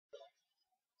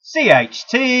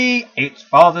CHT, it's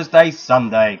Father's Day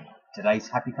Sunday. Today's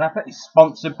Happy Clapper is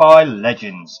sponsored by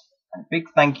Legends. And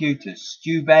big thank you to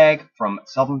Stu Bag from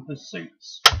Southern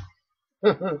Pursuits.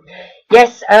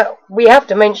 Yes, we have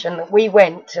to mention that we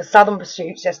went to Southern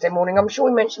Pursuits yesterday morning. I'm sure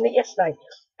we mentioned it yesterday.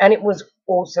 And it was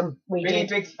awesome. Really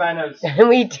big spanners.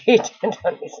 We did.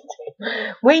 Don't listen to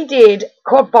him. We did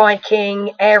quad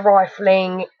biking, air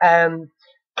rifling,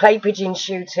 clay pigeon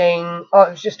shooting. Oh, it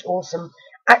was just awesome.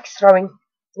 Axe throwing.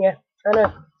 Yeah, I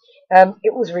know.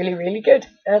 It was really, really good.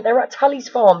 They're at Tully's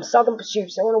Farm, Southern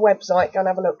Pursuits. They're on a website. Go and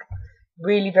have a look.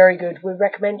 Really very good. We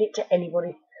recommend it to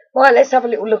anybody. Right, let's have a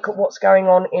little look at what's going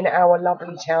on in our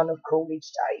lovely town of Crawley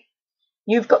today.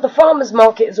 You've got the Farmers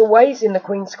Market, as always, in the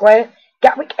Queen Square.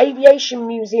 Gatwick Aviation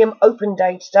Museum open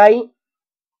day today.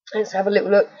 Let's have a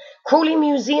little look. Crawley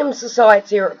Museum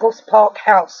Society are at Goss Park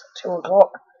House at 2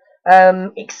 o'clock.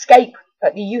 Escape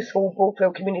at the Youth Hall,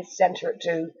 Broadfield Community Centre at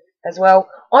 2 as well.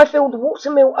 Ifield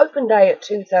Watermill open day at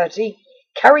 2:30.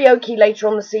 Karaoke later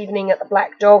on this evening at the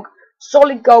Black Dog.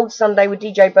 Solid Gold Sunday with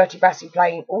DJ Bertie Bassie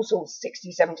playing all sorts of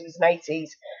 60s, 70s and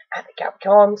 80s at the Gatwick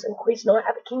Arms, and quiz night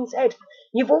at the King's Head.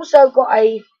 You've also got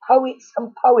a Poets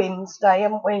and Poems day,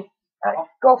 haven't we, at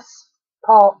Goss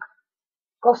Park,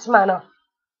 Goss Manor.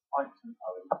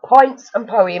 Pints and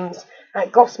Poems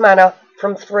at Goss Manor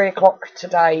from 3 o'clock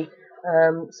today.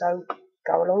 So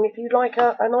go along if you'd like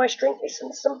a nice drink, listen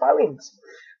to some poems.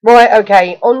 Right,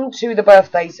 okay, on to the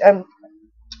birthdays.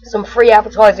 Some free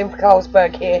advertising for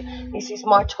Carlsberg here. This is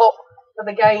my top for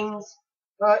the games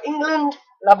for England.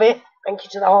 Love it. Thank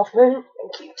you to the Half Moon.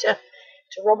 Thank you to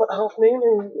Robert the Half Moon,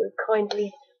 who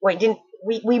kindly... Well, he didn't...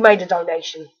 We made a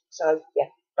donation. So, yeah.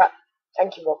 But,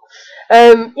 thank you, Rob.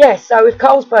 Yeah, so if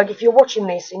Carlsberg, if you're watching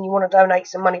this and you want to donate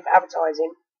some money for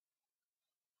advertising,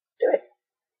 do it.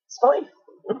 It's fine.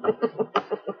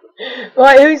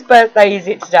 Right, whose birthday is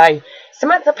it today?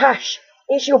 Samantha Pash.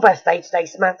 It's your birthday today,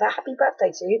 Samantha. Happy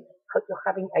birthday to you. Hope you're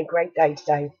having a great day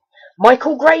today.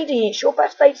 Michael Grady. It's your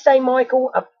birthday today,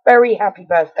 Michael. A very happy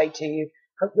birthday to you.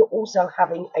 Hope you're also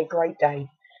having a great day.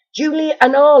 Julie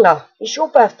Anala. It's your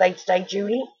birthday today,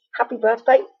 Julie. Happy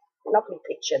birthday. Lovely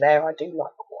picture there. I do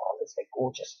like koalas. They're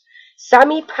gorgeous.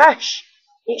 Sammy Pash.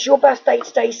 It's your birthday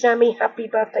today, Sammy. Happy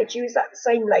birthday to you. Is that the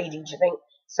same lady, do you think?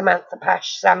 Samantha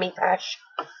Pash, Sammy Pash.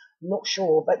 Not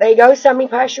sure. But there you go, Sammy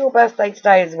Pash. Your birthday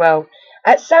today as well.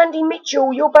 Sandy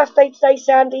Mitchell, your birthday today,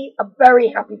 Sandy. A very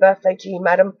happy birthday to you,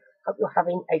 madam. Hope you're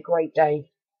having a great day.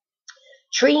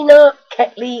 Trina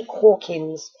Ketley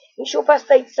Hawkins. It's your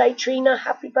birthday today, Trina.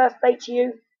 Happy birthday to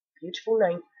you. Beautiful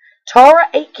name. Tara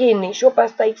Aiken. It's your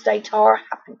birthday today, Tara.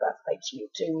 Happy birthday to you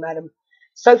too, madam.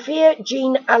 Sophia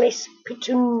Jean Alice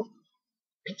Petunicus.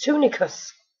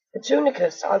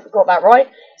 I hope I got that right.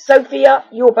 Sophia,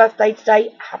 your birthday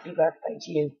today. Happy birthday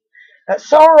to you.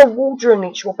 Sarah Waldron,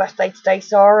 it's your birthday today,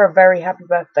 Sarah. A very happy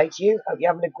birthday to you. Hope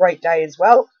you're having a great day as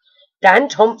well. Dan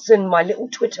Thompson, my little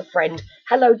Twitter friend.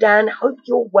 Hello, Dan. Hope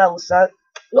you're well, sir.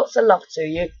 Lots of love to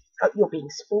you. Hope you're being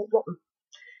spoiled rotten.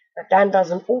 Dan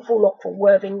does an awful lot for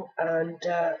Worthing and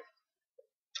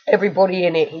everybody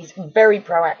in it. He's very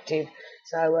proactive.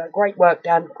 So, great work,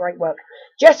 Dan. Great work.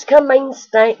 Jessica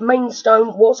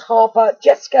Mainstone was Harper.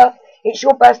 Jessica, it's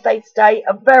your birthday today.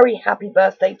 A very happy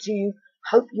birthday to you.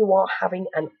 Hope you are having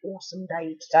an awesome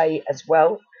day today as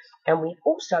well. And we've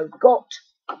also got,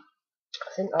 I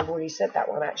think I've already said that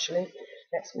one actually.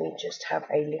 Let me just have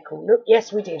a little look.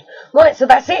 Yes, we did. Right, so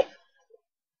that's it.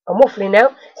 I'm waffling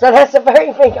now. So that's a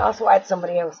very big, I thought I had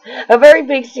somebody else. A very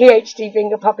big CHT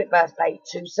finger puppet birthday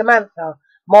to Samantha,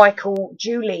 Michael,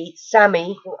 Julie,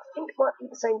 Sammy, who I think might be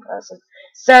the same person,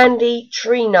 Sandy,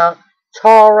 Trina,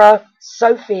 Tara,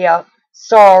 Sophia,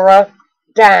 Sarah,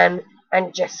 Dan,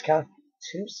 and Jessica.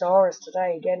 2 Sarahs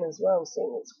today again as well.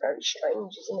 Seeing it's very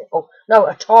strange, isn't it? Oh, no,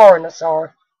 a Tara and a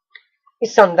Sarah.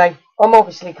 It's Sunday. I'm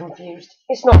obviously confused.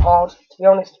 It's not hard, to be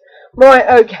honest.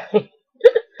 Right, okay.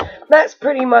 That's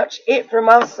pretty much it from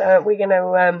us. We're going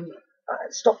to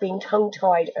stop being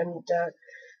tongue-tied and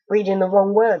reading the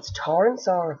wrong words. Tara and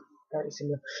Sarah. Very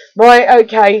similar. Right,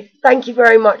 okay. Thank you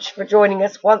very much for joining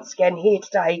us once again here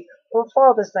today on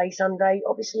Father's Day Sunday.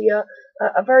 Obviously, a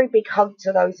very big hug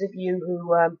to those of you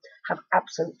who have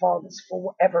absent fathers for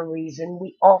whatever reason.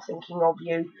 We are thinking of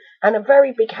you. And a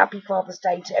very big happy Father's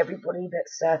Day to everybody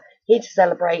that's here to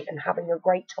celebrate and having a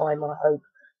great time, I hope.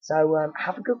 So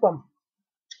have a good one.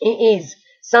 It is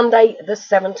Sunday the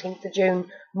 17th of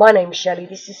June. My name's Shelley.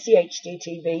 This is CHT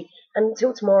TV. And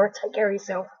until tomorrow, take care of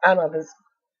yourself and others.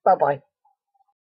 Bye-bye.